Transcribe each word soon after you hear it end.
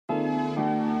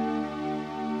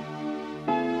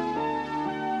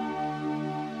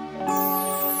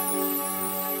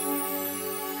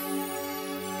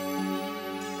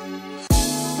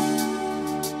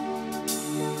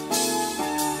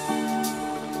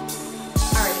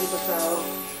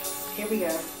here we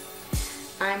go.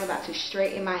 I'm about to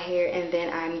straighten my hair and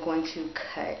then I'm going to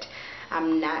cut.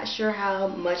 I'm not sure how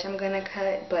much I'm going to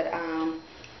cut, but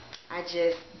I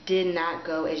just did not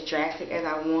go as drastic as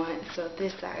I want, so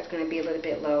this side is going to be a little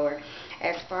bit lower.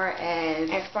 As far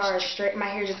as straight, my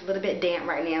hair is just a little bit damp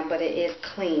right now, but it is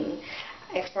clean.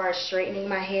 As far as straightening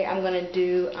my hair, I'm going to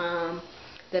do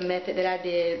the method that I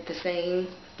did, the same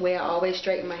way I always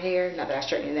straighten my hair. Not that I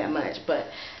straighten it that much, but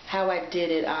how I did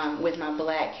it with my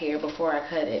black hair before I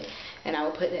cut it. And I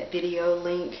will put that video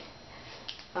link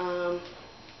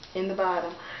in the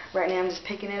bottom. Right now I'm just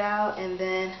picking it out, and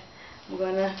then I'm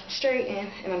going to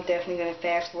straighten, and I'm definitely going to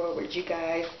fast forward you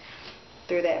guys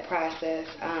through that process.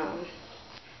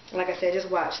 Like I said,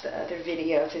 just watch the other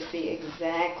video to see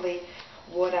exactly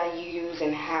what I use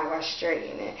and how I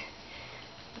straighten it.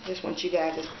 Just want you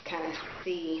guys to kind of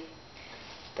see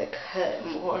the cut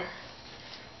more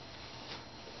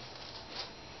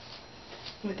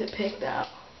with it picked out.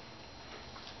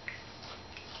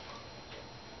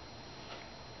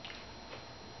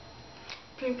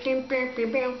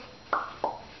 My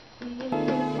fault.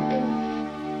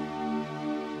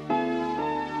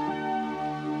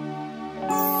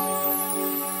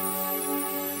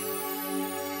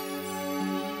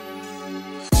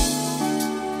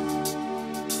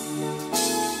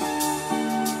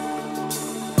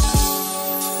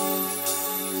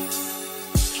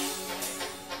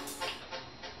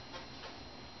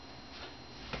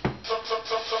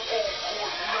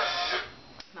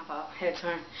 Had to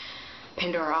turn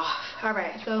Pandora off.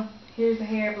 Alright, so here's the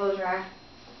hair blow dry.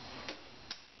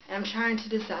 And I'm trying to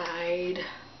decide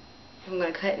if I'm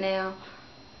going to cut now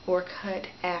or cut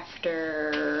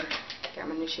after, got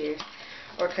my new shears,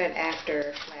 or cut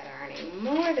after flat ironing.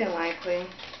 More than likely,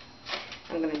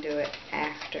 I'm going to do it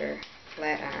after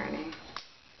flat ironing.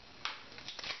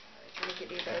 Let me get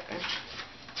these open.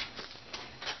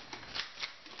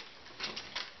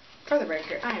 For the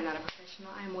record, I am not a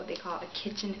professional. I am what they call a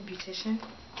kitchen beautician.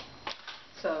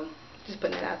 So, just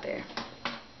putting it out there.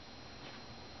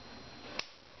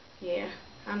 Yeah,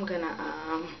 I'm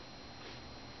gonna,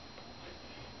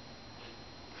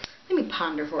 let me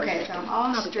ponder for a second. Okay, so I'm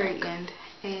all straightened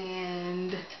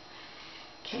and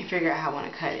can't figure out how I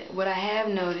want to cut it. What I have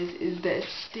noticed is that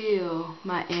still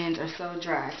my ends are so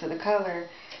dry. So the color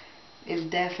is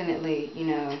definitely, you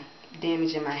know,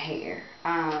 damaging my hair.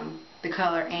 The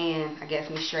color and, I guess,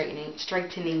 me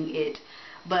straightening it.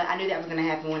 But I knew that was going to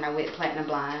happen when I went platinum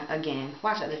blonde again.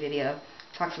 Watch the other video.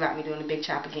 Talks about me doing a big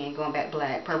chop again, going back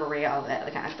black, purple red, all that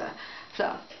other kind of stuff.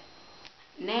 So,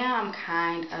 now I'm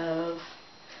kind of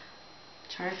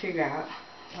trying to figure out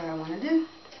what I want to do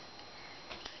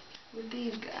with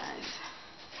these guys.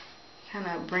 Kind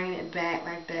of bring it back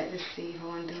like that to see if I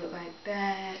want to do it like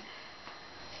that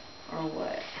or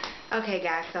what. Okay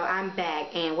guys, so I'm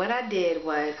back, and what I did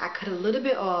was I cut a little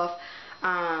bit off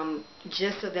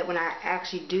just so that when I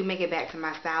actually do make it back to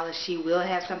my stylist, she will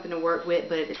have something to work with,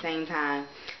 but at the same time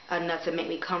enough to make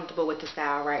me comfortable with the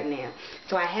style right now.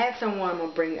 So I had someone, I'm going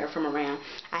to bring her from around,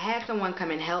 I had someone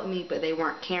come and help me, but they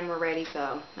weren't camera ready,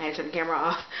 so I had to turn the camera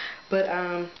off. But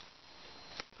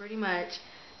pretty much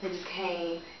they just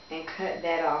came and cut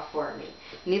that off for me.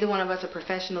 Neither one of us are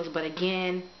professionals, but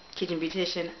again, kitchen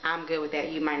beautician, I'm good with that.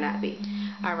 You might not be.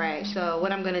 Alright, so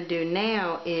what I'm going to do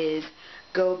now is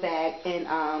go back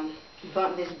and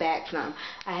bump this back some.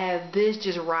 I have this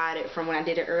just rotted from when I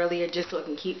did it earlier just so it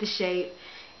can keep the shape.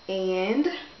 And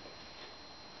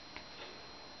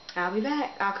I'll be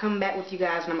back. I'll come back with you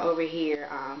guys when I'm over here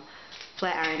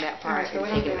flat ironing that part. Alright, so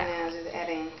what I'm doing now is just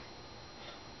adding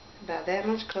about that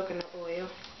much coconut oil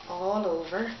all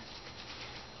over.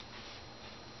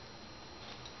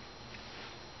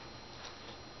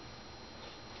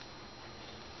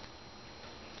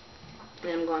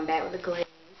 And I'm going back with the glaze.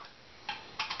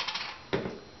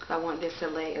 I want this to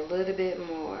lay a little bit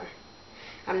more.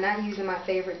 I'm not using my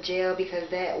favorite gel because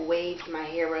that waves my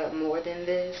hair up more than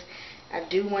this. I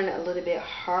do want it a little bit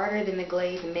harder than the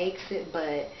glaze makes it,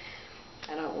 but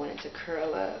I don't want it to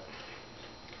curl up.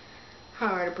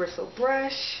 Hard bristle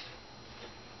brush.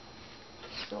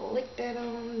 So lick that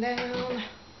on down.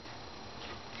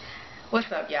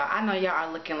 What's up, y'all? I know y'all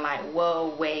are looking like,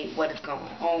 whoa, wait, what is going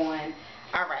on?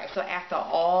 Alright, so after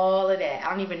all of that, I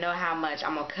don't even know how much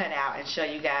I'm going to cut out and show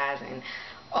you guys and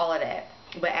all of that.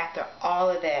 But after all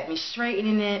of that, me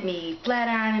straightening it, me flat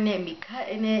ironing it, me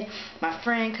cutting it, my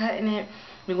friend cutting it,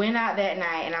 we went out that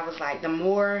night and I was like, the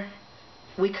more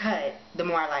we cut, the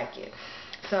more I like it.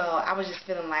 So I was just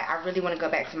feeling like I really want to go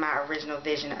back to my original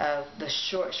vision of the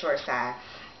short side.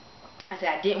 I said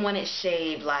I didn't want it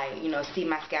shaved, like, you know, see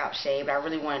my scalp shaved. I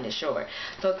really wanted it short.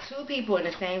 So 2 people in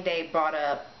the same day brought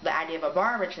up the idea of a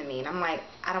barber to me. And I'm like,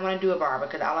 I don't want to do a barber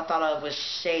because all I thought of was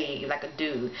shave, like a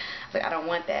dude. I was like, I don't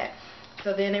want that.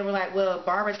 So then they were like, well,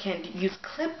 barbers can use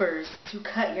clippers to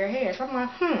cut your hair. So I'm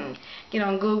like, get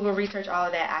on Google, research all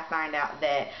of that. I find out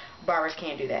that barbers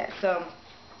can't do that. So,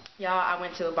 y'all, I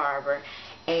went to a barber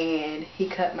and he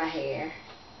cut my hair.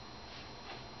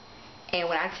 And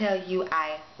when I tell you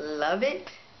I love it,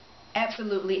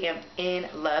 absolutely am in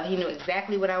love. He knew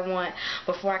exactly what I want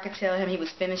before I could tell him. He was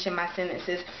finishing my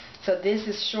sentences. So this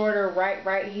is shorter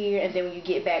right here, and then when you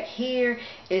get back here,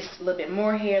 it's a little bit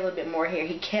more hair, a little bit more hair.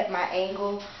 He kept my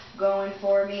angle going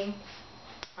for me.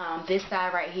 This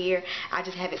side right here, I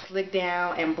just have it slicked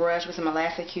down and brushed with some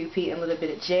Elastic QP and a little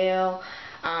bit of gel.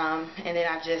 And then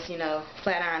I just, you know,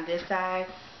 flat iron this side.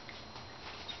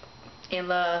 In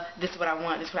love. This is what I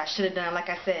want. This is what I should have done. Like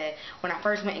I said, when I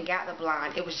first went and got the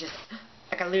blonde, it was just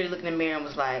like I literally looked in the mirror and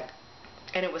was like,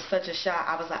 and it was such a shock.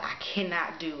 I was like, I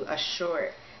cannot do a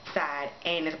short side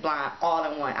and this blonde all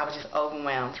in one. I was just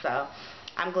overwhelmed. So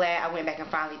I'm glad I went back and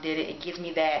finally did it. It gives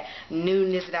me that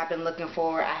newness that I've been looking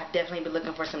for. I have definitely been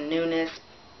looking for some newness.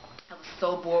 I was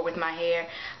so bored with my hair.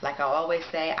 Like I always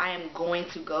say, I am going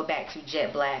to go back to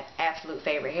jet black. Absolute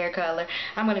favorite hair color.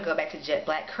 I'm going to go back to jet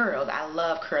black curls. I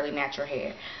love curly natural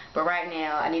hair. But right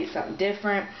now, I need something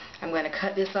different. I'm going to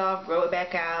cut this off, grow it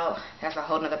back out. That's a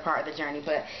whole nother part of the journey.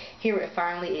 But here it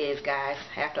finally is, guys.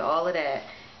 After all of that,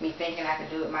 me thinking I could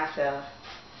do it myself.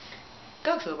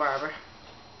 Go to a barber.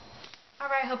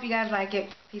 Alright, hope you guys like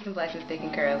it. Peace and blessings, thick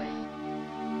and curly.